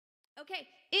Okay,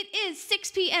 it is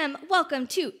 6 p.m. Welcome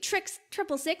to Tricks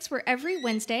 666, where every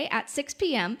Wednesday at 6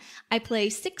 p.m. I play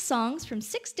 6 songs from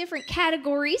 6 different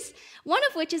categories, one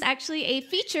of which is actually a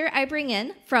feature I bring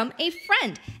in from a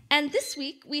friend. And this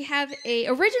week we have an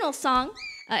original song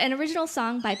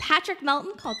by Patrick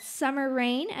Melton called Summer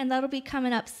Rain, and that'll be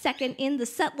coming up second in the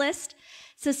set list.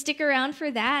 So stick around for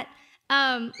that.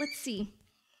 Let's see.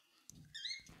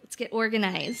 Let's get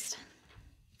organized.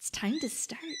 It's time to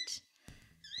start.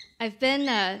 I've been,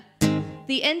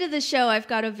 the end of the show, I've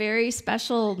got a very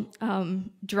special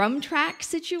drum track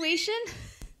situation.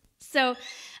 So,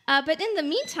 but in the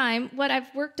meantime, what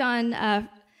I've worked on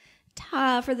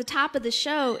for the top of the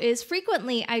show is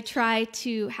frequently I try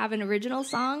to have an original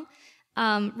song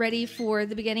ready for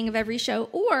the beginning of every show,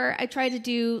 or I try to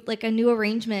do like a new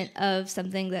arrangement of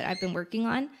something that I've been working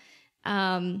on.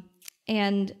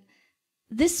 And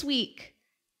this week,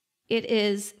 it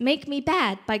is Make Me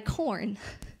Bad by Korn.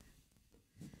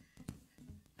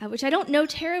 Which I don't know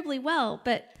terribly well,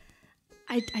 but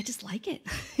I just like it.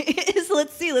 So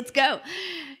let's see, let's go.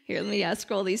 Here, let me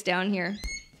scroll these down here.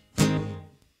 I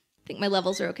think my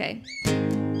levels are okay.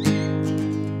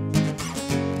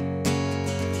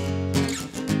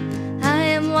 I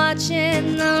am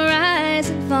watching the rise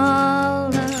and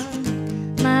fall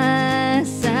of my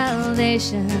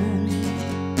salvation.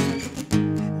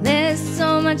 There's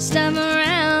so much stuff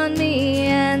around me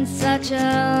and such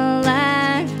a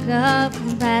lack of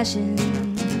compassion. I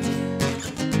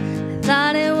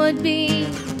thought it would be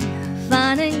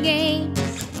fun and games.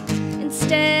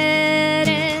 Instead,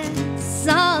 it's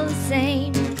all the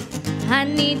same. I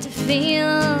need to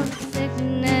feel the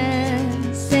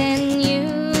sickness in you.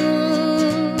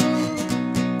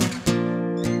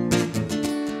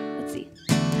 Let's see.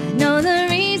 I know the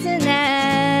reason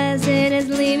as it is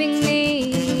leaving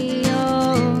me.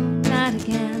 Oh, not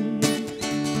again.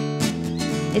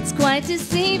 It's quite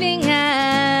deceiving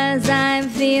as I'm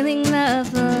feeling the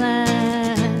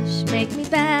flash make me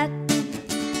bad.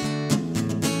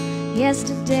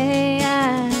 Yesterday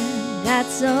I got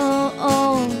so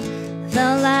old,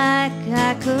 felt like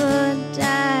I could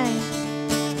die.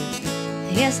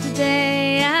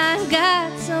 Yesterday I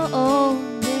got so old,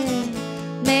 it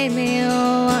made me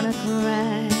wanna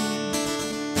cry.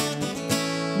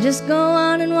 Just go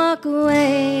on and walk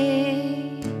away.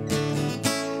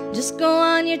 Just go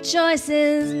on, your choice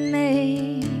is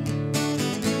made.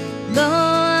 Go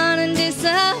on and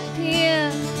disappear.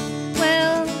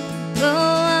 Well, go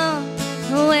on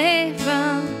away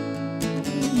from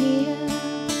here.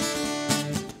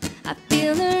 I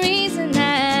feel the reason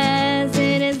as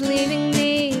it is leaving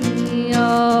me.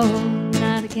 Oh,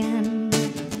 not again.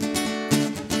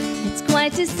 It's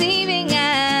quite deceiving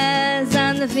as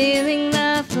I'm the feeling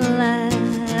the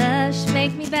flash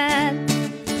make me bad.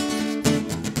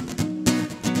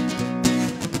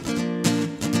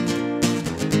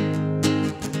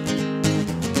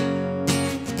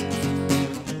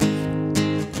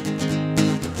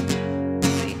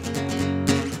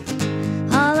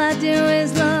 Do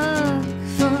is look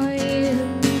for you.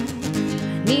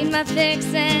 I need my fix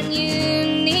and you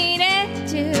need it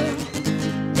too.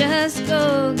 Just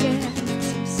go get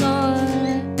some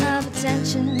sort of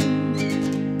attention.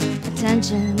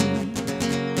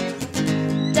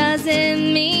 Does it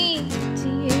mean to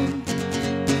you?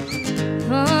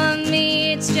 For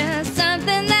me it's just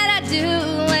something that I do.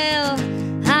 Well,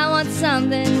 I want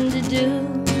something to do.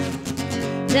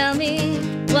 Tell me,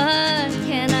 what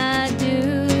can I do?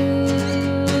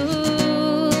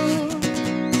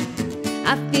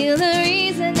 I feel the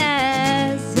reason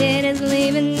as it is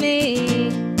leaving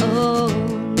me. Oh,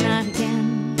 not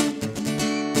again.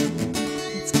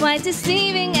 It's quite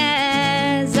deceiving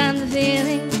as I'm the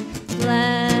feeling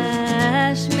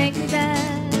flash make me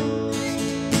bad.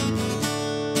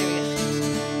 Here we go.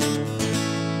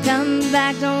 Come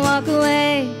back, don't walk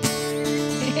away.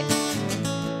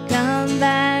 Come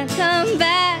back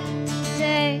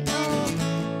today. Oh,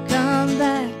 come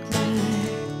back.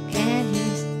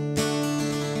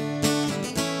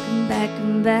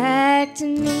 Come back to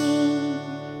me.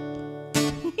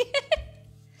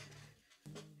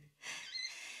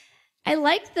 I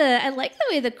like the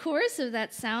way the chorus of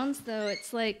that sounds, though.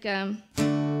 It's like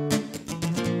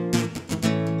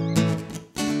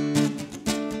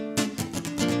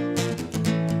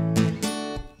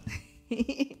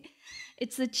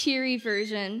it's the cheery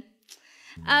version.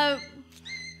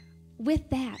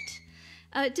 With that.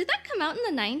 Did that come out in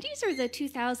the 90s or the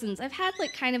 2000s? I've had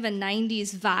like kind of a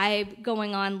 90s vibe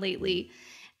going on lately.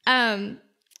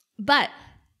 But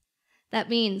that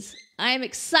means I'm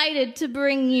excited to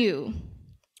bring you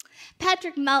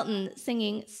Patrick Melton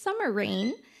singing Summer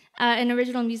Rain an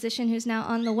original musician who's now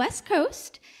on the West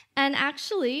Coast. And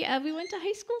actually, we went to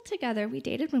high school together. We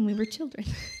dated when we were children,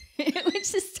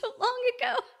 which is so long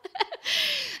ago.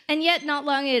 And yet not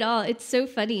long at all. It's so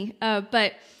funny.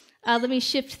 But let me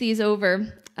shift these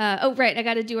over. Oh, right. I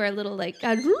got to do our little, like,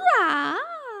 I don't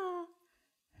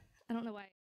know why.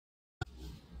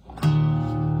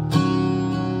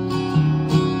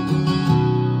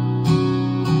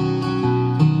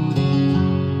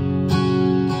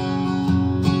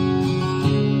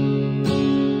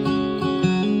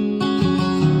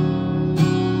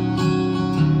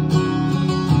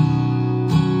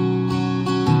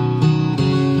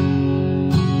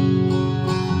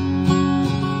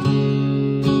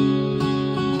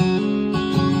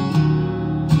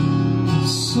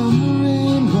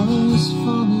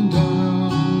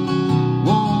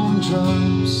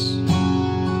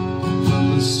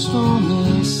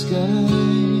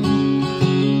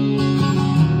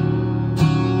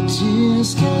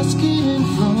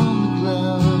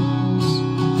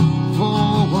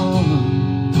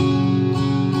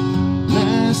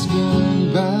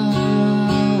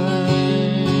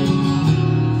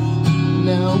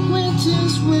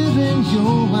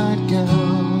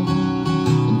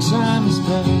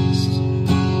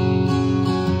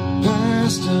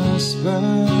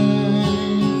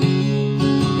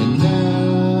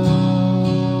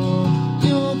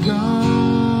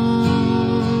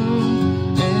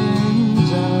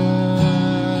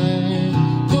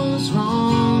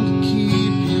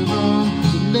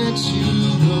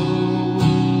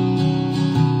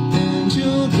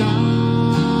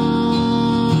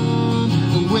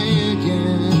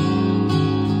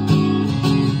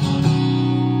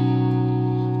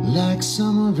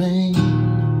 Summer rain.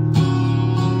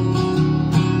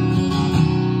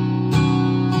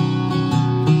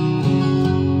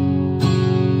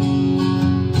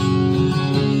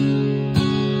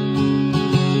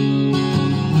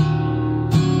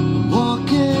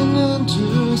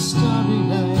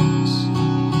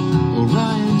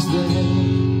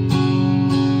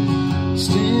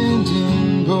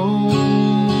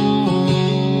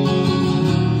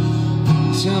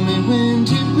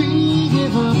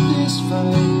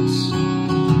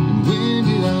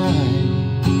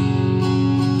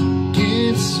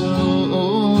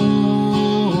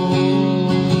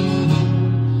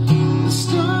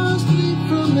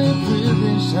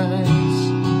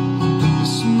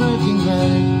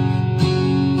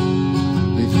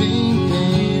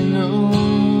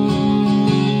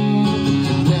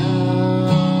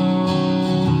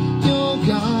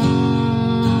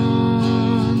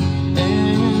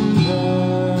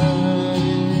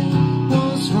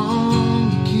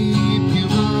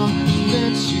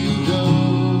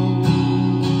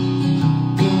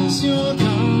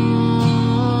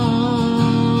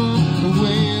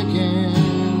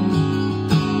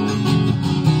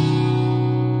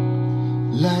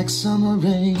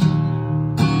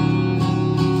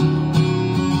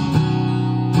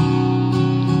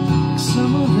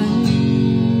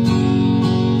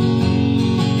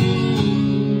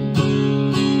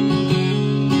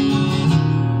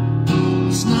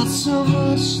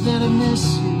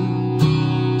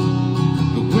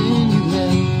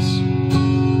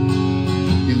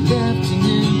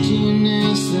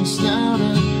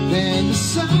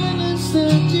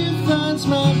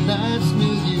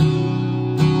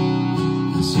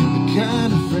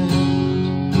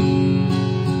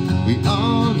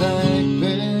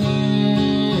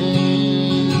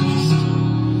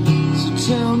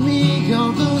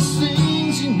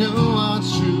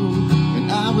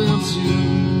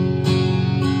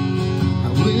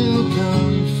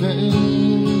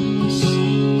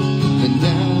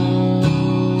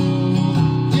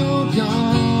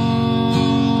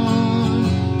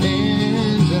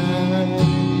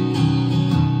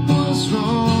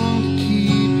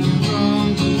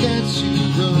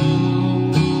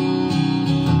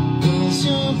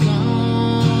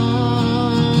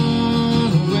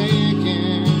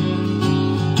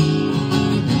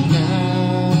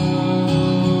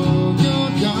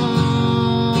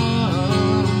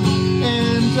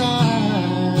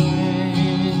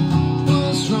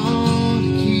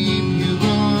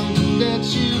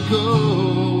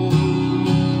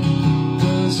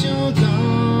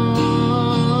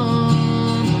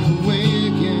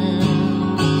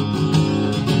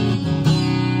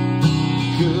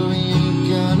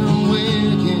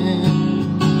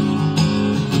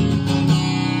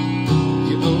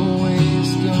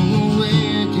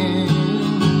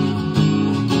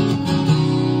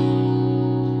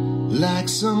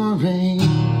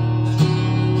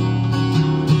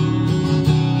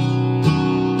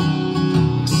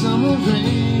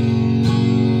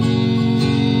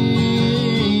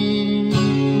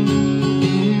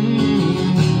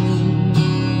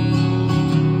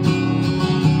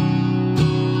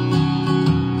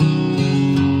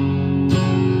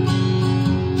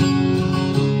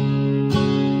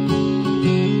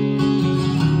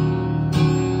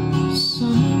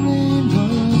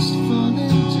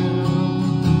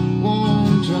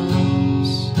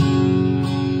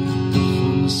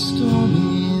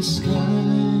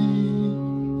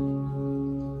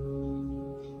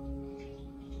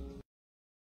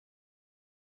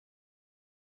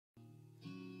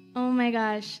 Oh my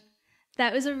gosh.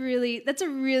 That's a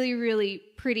really, really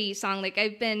pretty song. Like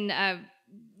I've been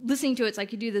listening to it, so I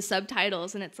could do the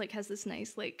subtitles, and it's like has this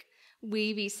nice like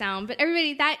wavy sound. But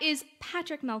everybody, that is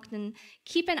Patrick Melton.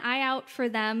 Keep an eye out for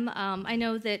them. I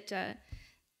know that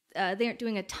they aren't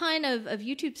doing a ton of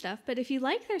YouTube stuff, but if you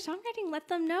like their songwriting, let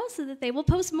them know so that they will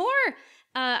post more.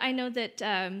 I know that,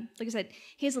 like I said,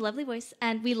 he has a lovely voice,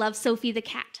 and we love Sophie the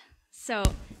cat. So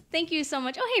thank you so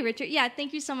much. Oh, hey, Richard. Yeah,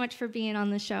 thank you so much for being on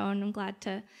the show, and I'm glad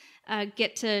to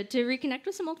get to reconnect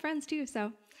with some old friends, too.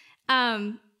 So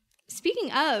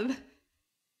speaking of,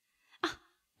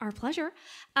 our pleasure,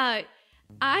 okay,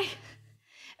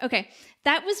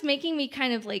 that was making me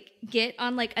kind of like get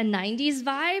on like a 90s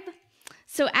vibe.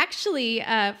 So actually,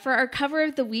 for our cover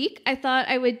of the week, I thought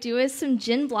I would do us some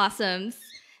Gin Blossoms.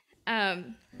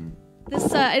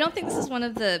 This I don't think this is one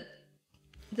of the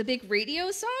big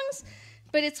radio songs,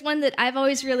 but it's one that I've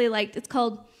always really liked. It's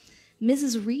called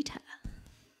Mrs. Rita.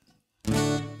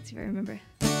 Let's see if I remember.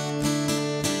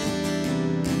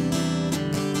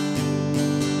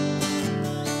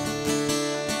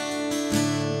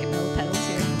 Get my little pedals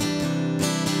here.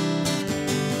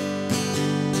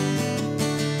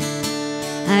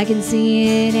 I can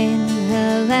see it in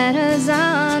her letters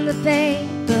on the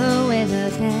paper with a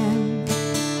pen.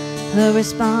 Her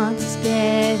response is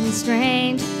getting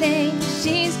strange. I think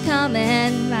she's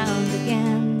coming round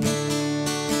again.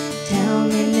 Tell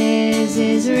me,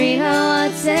 Mrs. Rita,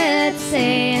 what's it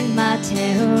say in my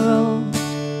tarot?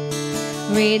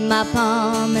 Read my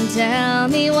palm and tell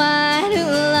me, why do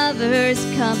lovers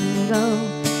come and go?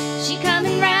 She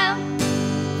coming round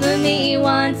for me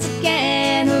once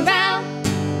again, around.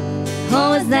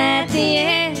 Oh, is that the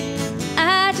end?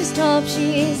 I just hope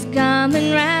she's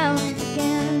coming round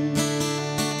again.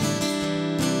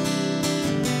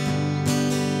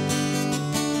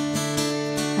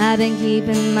 I've been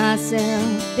keeping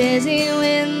myself busy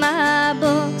with my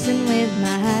books and with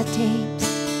my tapes.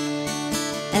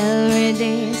 Every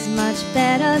day's much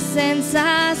better since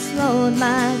I slowed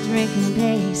my drinking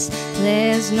pace.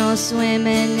 There's no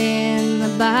swimming in the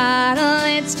bottle,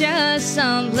 it's just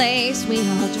someplace we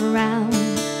all drown.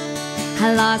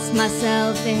 I lost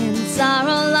myself in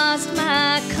sorrow, lost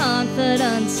my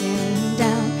confidence in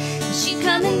doubt. She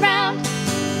coming round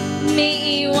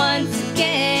me once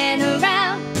again,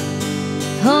 around.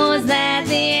 Oh, is that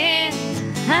the end?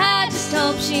 I just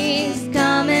hope she's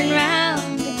coming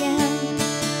round again.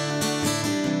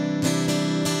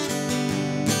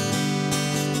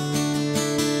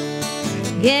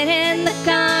 Get in the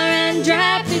car and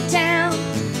drive through town,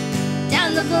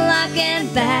 down the block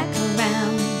and back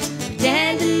around.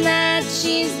 Pretending that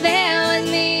she's there with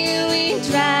me, we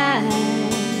drive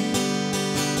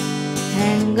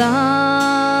and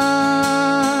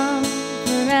gone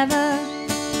forever.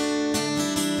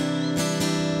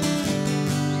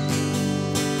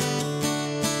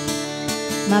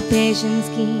 My patience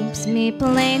keeps me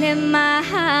plain and my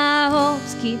high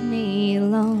hopes keep me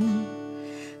alone.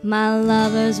 My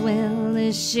lover's will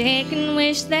is shaken,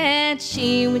 wish that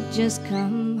she would just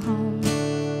come home.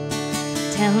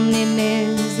 Tell me,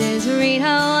 Mrs. Rita,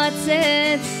 what's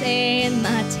it say in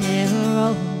my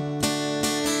tarot?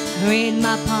 Read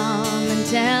my palm and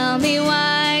tell me,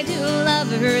 why do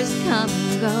lovers come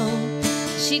and go?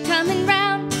 She coming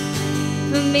round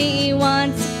for me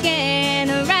once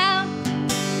again, around.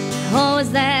 Oh,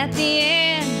 is that the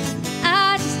end?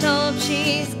 I just hope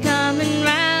she's coming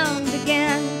round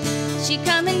again. She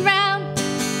coming round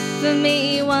for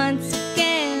me once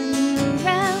again,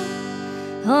 around.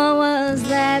 Oh, was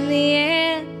that the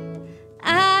end?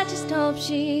 I just hope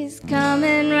she's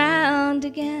coming round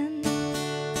again.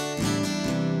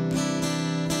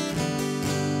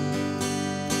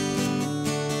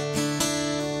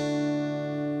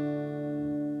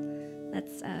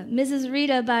 That's Mrs.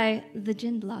 Rita by the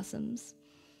Gin Blossoms.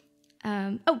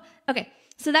 Oh, okay.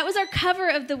 So that was our cover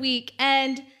of the week,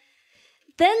 and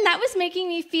then that was making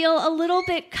me feel a little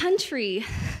bit country.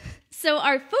 So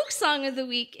our folk song of the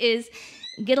week is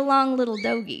Git Along Little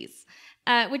Dogies,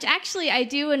 which actually I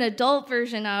do an adult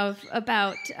version of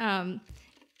about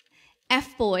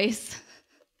F-boys.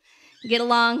 Get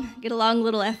along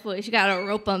little F-boys. You gotta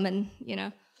rope them and, you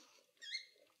know.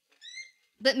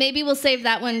 But maybe we'll save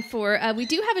that one for, we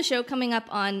do have a show coming up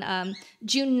on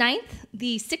June 9th,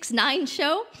 the 6-9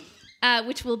 show,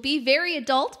 which will be very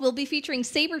adult. We'll be featuring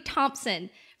Sabre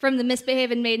Thompson from the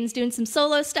Misbehavin' Maidens doing some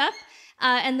solo stuff.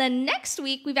 And then next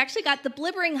week, we've actually got the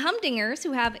Blibbering Humdingers,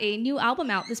 who have a new album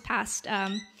out this past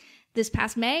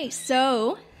May.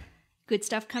 So, good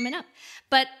stuff coming up.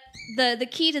 But the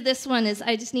key to this one is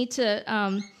I just need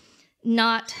to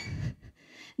not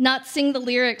sing the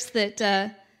lyrics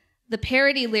that the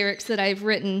parody lyrics that I've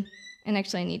written, and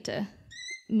actually I need to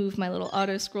move my little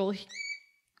auto scroll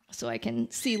so I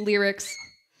can see lyrics.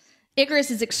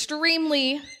 Icarus is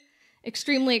extremely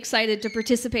excited to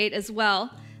participate as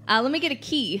well. Let me get a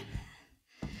key.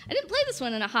 I didn't play this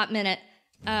one in a hot minute,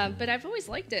 but I've always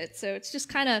liked it, so it's just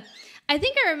kind of... I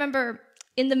think I remember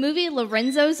in the movie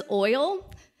Lorenzo's Oil,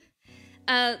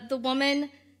 the woman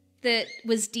that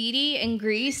was Dee Dee in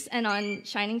Grease and on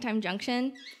Shining Time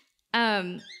Junction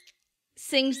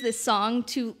sings this song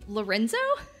to Lorenzo.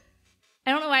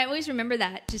 I don't know why I always remember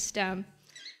that. Just,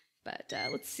 but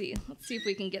let's see if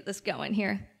we can get this going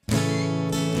here.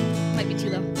 Might be too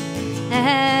low.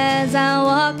 As I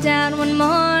walked out one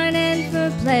morning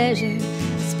for pleasure,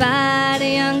 spied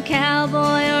a young cowboy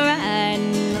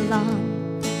riding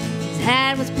along. His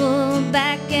hat was pulled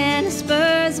back and his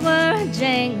spurs were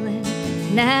jangling.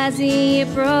 And as he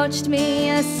approached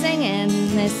me, singing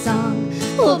this song,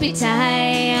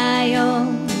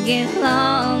 whoopie-tie-I-O, get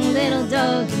along, little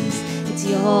doggies. It's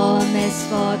your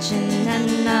misfortune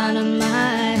and none of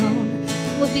my own.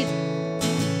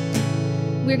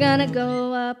 We're gonna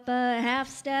go up a half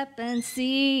step and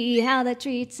see how that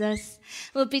treats us.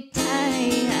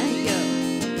 Whoopie-tie-I-O.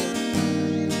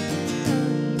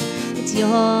 It's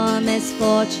your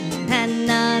misfortune and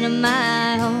none of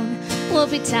my own.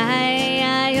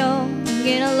 Whoopie-tie-I-O,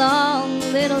 get along,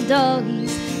 little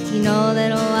doggies. You know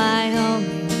that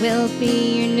Wyoming will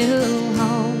be your new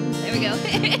home. There we go.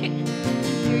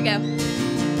 Here we go.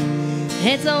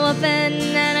 It's a whooping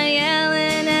and a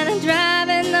yelling and a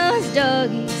driving those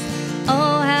doggies.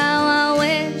 Oh, how I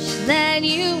wish that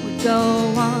you would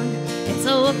go on. It's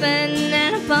a whooping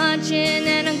and a punching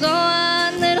and a go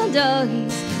on, little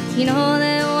doggies. You know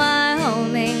that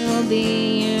Wyoming will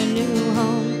be your new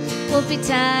home.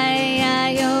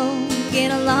 Whoopie-tie-I-O,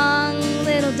 get along,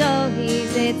 little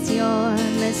doggies. It's your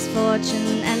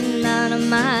misfortune and none of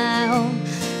my own.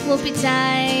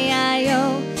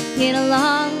 Whoopie-tie-I-O, get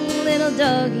along, little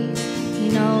doggies.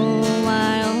 You know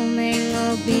Wyoming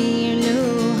will be your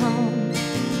new home.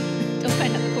 Don't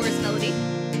quite have the chorus melody.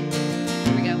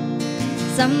 Here we go.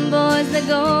 Some boys that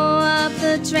go up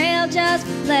the trail just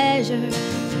for pleasure,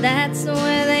 that's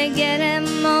where they get it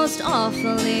most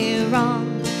awfully wrong.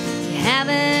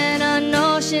 Having a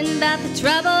notion about the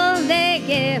trouble they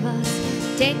give us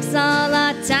takes all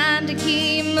our time to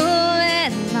keep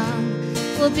moving along.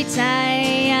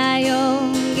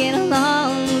 Whoopie-tie-I-O, get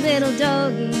along, little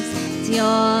doggies. It's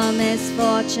your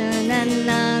misfortune and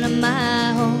none of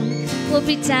my own.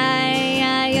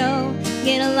 Whoopie-tie-I-O,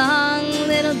 get along,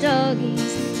 little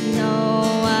doggies. You know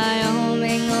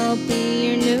Wyoming will be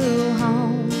your new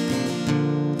home.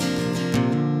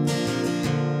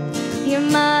 Your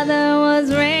mother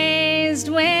was raised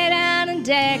way down in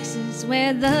Texas,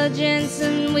 where the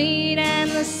ginseng weed and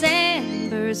the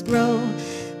sandburs grow.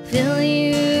 Fill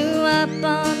you up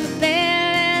on the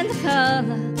bear and the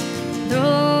color,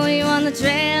 throw you on the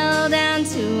trail down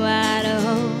to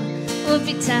Idaho.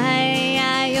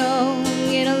 Whoopie-tie-I-O,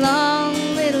 get along,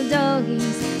 little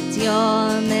doggies. It's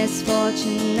your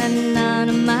misfortune and none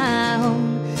of my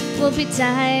own.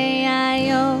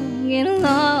 Whoopie-tie-I-O, get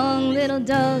along, little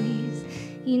doggies.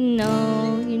 You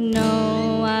know,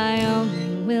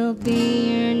 Wyoming will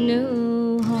be your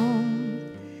new home.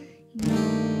 You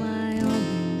know,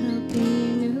 Wyoming will be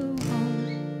your new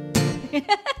home.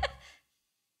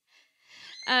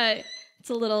 It's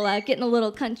a little, getting a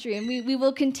little country, and we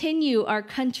will continue our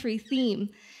country theme.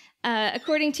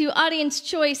 According to Audience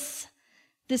Choice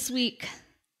this week,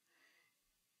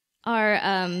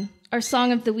 our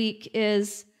song of the week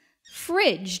is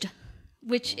Fridged,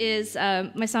 which is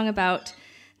my song about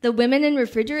the women in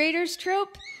refrigerators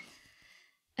trope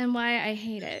and why I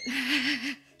hate it.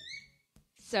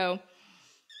 So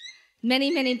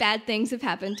many bad things have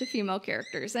happened to female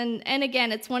characters. And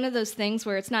again, it's one of those things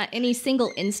where it's not any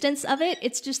single instance of it,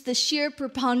 it's just the sheer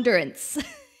preponderance.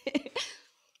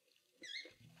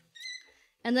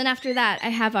 And then after that, I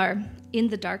have our In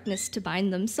the Darkness to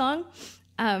Bind Them song,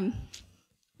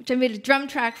 which I made a drum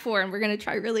track for, and we're going to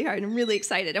try really hard. I'm really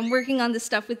excited. I'm working on this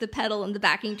stuff with the pedal and the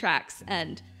backing tracks,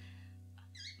 and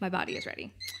my body is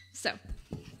ready. So,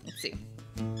 let's see.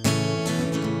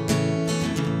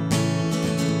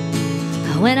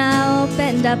 When I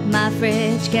opened up my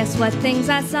fridge, guess what things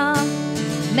I saw?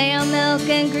 Male milk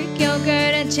and Greek yogurt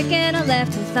and chicken I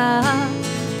left without.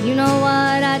 You know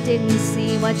what I didn't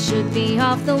see, what should be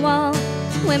off the wall?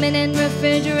 Women in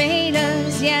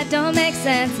refrigerators, yeah, it don't make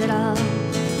sense at all.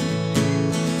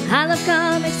 I love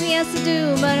comics, yes I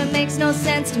do, but it makes no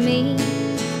sense to me.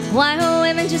 Why are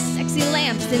women just sexy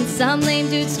lamps in some lame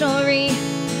dude story?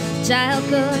 Child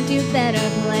could do better,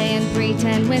 play and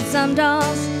pretend with some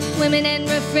dolls. Women in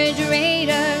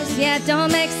refrigerators, yeah, it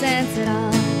don't make sense at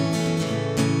all.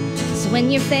 So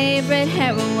when your favorite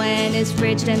heroine is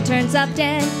fridged and turns up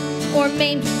dead, or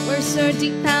maimed worse or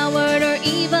depowered or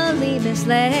evilly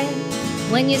misled,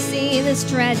 when you see this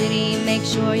tragedy, make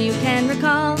sure you can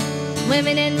recall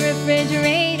women in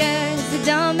refrigerators, it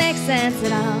don't make sense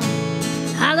at all.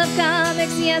 I love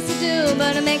comics, yes I do,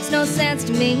 but it makes no sense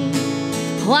to me.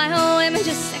 Why are women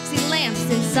just sexy lamps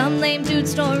in some lame dude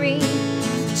story?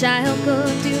 A child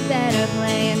could do better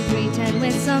play and pretend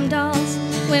with some dolls.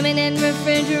 Women in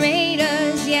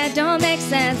refrigerators, yeah, it don't make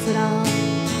sense at all.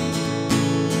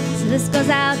 So this goes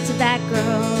out to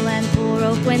Batgirl and poor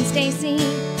old Gwen Stacy,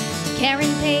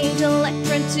 Karen Page,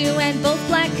 Elektra too, and both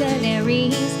Black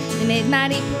Canaries. They made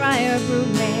Maddie Pryor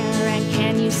broodmare, and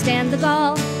can you stand the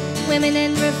gall? Women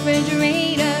in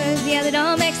refrigerators, yeah, they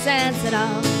don't make sense at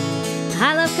all.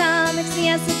 I love comics,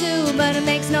 yes I do, but it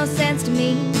makes no sense to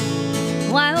me.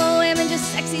 Why are women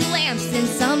just sexy lamps in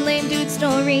some lame dude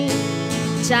story?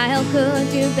 A child could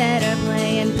do better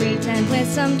play and pretend with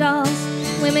some dolls.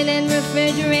 Women in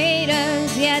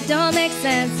refrigerators, yeah, it don't make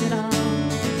sense at all.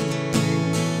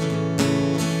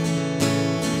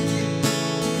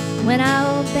 When I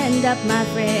opened up my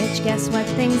fridge, guess what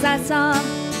things I saw?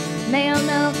 Mayo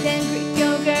milk and Greek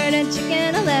yogurt and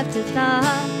chicken I left to thaw.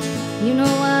 You know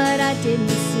what I didn't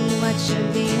see, what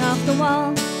should be off the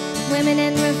wall? Women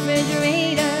in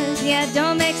refrigerators, yeah, it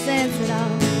don't make sense at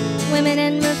all. Women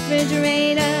in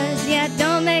refrigerators, yeah, it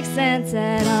don't make sense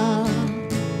at all.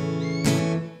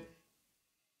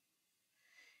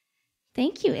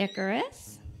 Thank you,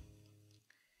 Icarus.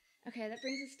 Okay, that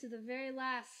brings us to the very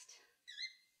last.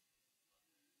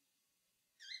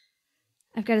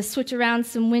 I've got to switch around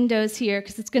some windows here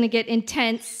because it's going to get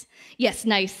intense. Yes,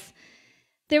 nice.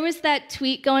 There was that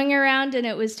tweet going around, and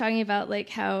it was talking about like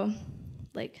how,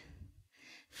 like,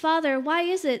 Father, why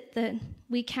is it that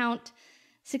we count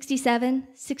 67,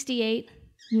 68,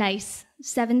 nice,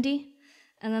 70?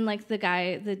 And then like the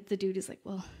guy, the dude is like,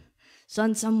 well,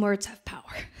 son, some words have power.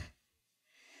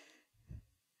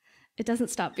 It doesn't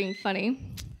stop being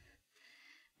funny.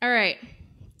 All right,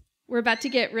 we're about to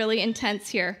get really intense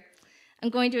here. I'm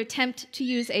going to attempt to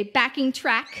use a backing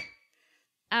track.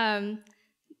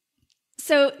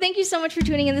 So thank you so much for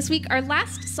tuning in this week. Our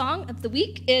last song of the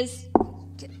week is,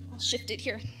 I'll shift it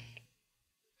here,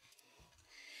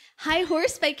 High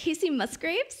Horse by Kacey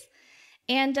Musgraves.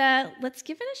 And let's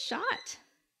give it a shot.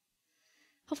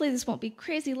 Hopefully this won't be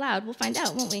crazy loud. We'll find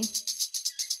out, won't we?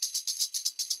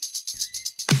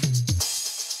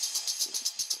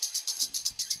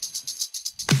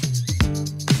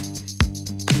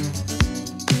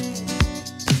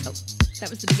 That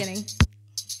was the beginning.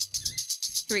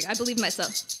 Here we go. I believe in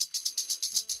myself.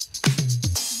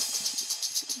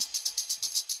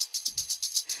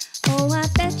 Oh, I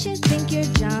bet you think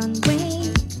you're John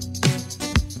Wayne,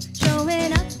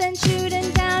 showing up and shooting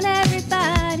down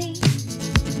everybody.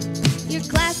 You're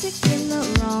classic in the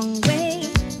wrong way.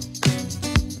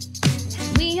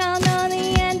 We all know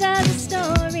the end of the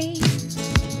story,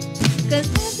 'cause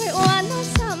everyone knows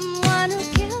someone who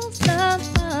kills the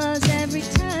buzz every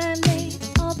time they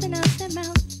open up their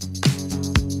mouth.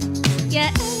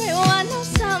 Yeah, everyone knows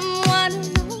someone who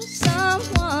knows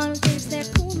someone who thinks they're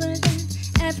cooler than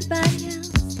everybody else.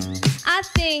 I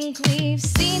think we've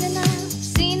seen enough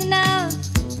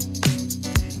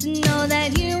to know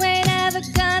that you ain't ever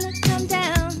gonna come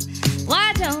down.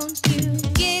 Why don't you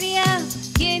giddy up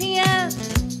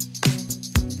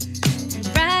and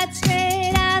ride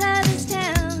straight out of this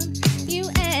town, you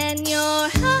and your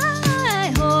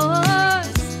high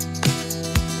horse.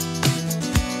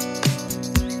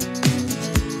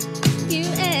 You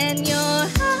and your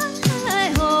high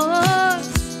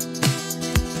horse.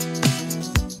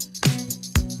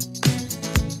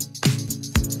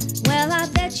 Well, I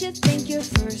bet you think you're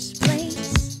first place.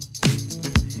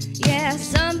 Yeah,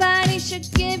 somebody should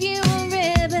give you a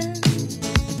ribbon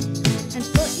and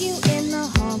put you in the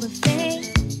Hall of Fame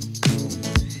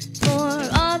for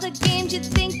all the games you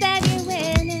think that you're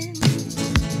winning.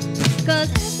 'Cause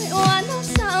everyone knows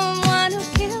someone who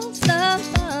kills the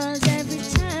buzz every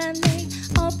time they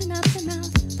open up their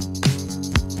mouth.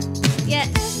 Yeah,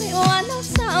 everyone knows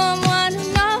someone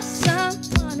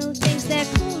who thinks they're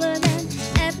cooler than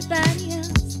everybody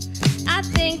else. I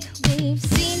think we've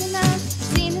seen enough.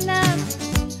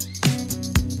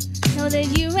 Know that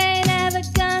you ain't ever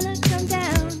gonna come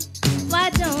down. Why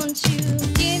don't you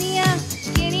giddy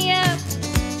up,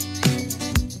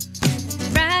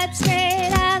 ride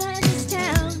straight out of this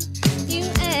town, you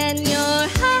and your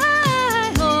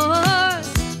high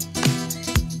horse.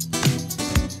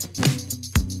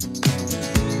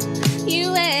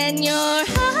 You and your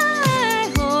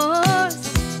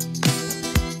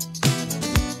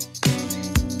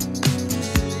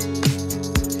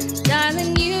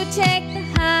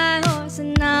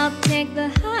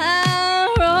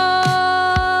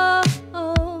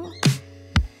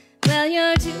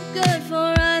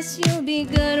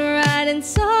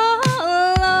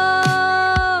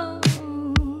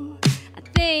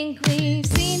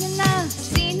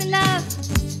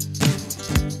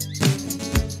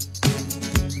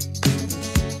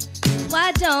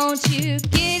don't you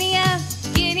giddy up,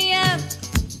 giddy up?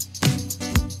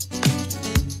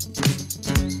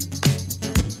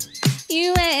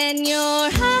 You and your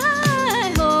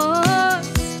high horse.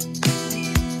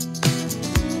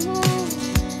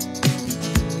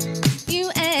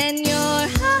 You and your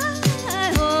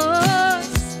high horse.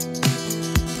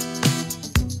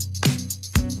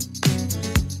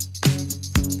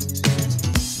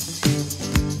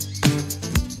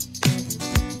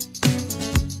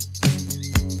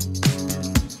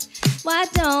 Why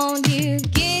don't you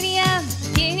giddy up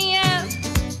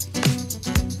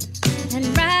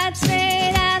and ride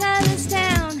straight out of this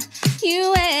town?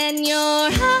 You and your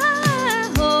high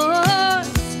horse.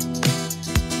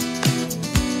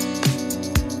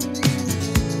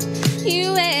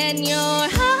 You and your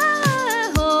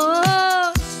high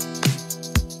horse.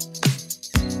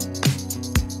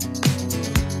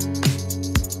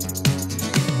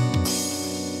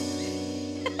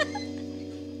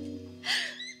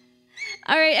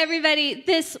 All right, everybody,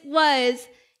 this was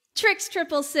Tricks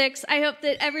 666. I hope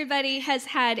that everybody has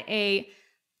had a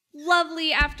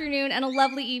lovely afternoon and a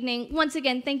lovely evening. Once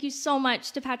again, thank you so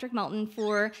much to Patrick Melton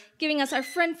for giving us our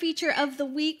friend feature of the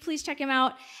week. Please check him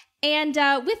out. And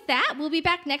with that, we'll be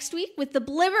back next week with the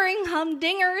Blibbering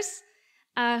Humdingers,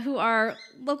 who are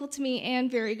local to me and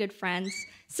very good friends.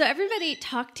 So everybody,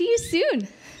 talk to you soon.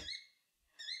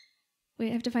 Wait,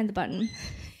 I have to find the button.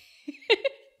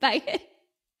 Bye.